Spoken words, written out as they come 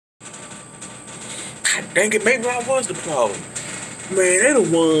God dang it, maybe I was the problem. Man, they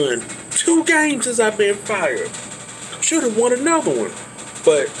done won 2 games since I've been fired. Should have won another one.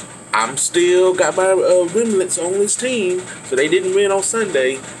 But I'm still got my remnants on this team, so they didn't win on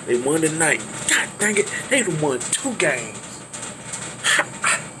Sunday. They won tonight. God dang it, they done won 2 games.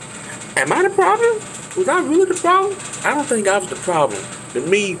 Am I the problem? Was I really the problem? I don't think I was the problem. To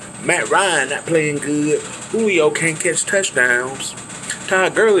me, Matt Ryan not playing good. Julio can't catch touchdowns.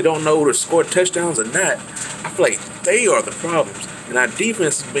 Todd Gurley don't know to score touchdowns or not. I feel like they are the problems. And our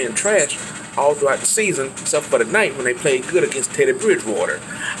defense has been trashed all throughout the season, except for the night when they played good against Teddy Bridgewater.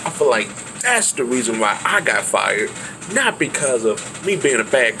 I feel like that's the reason why I got fired. Not because of me being a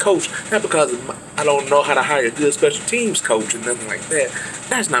bad coach. Not because I don't know how to hire a good special teams coach or nothing like that.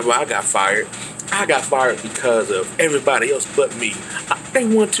 That's not why I got fired. I got fired because of everybody else but me. They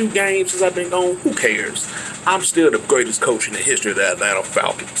won 2 games since I've been gone. Who cares? I'm still the greatest coach in the history of the Atlanta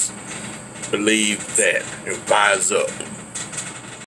Falcons. Believe that and rise up.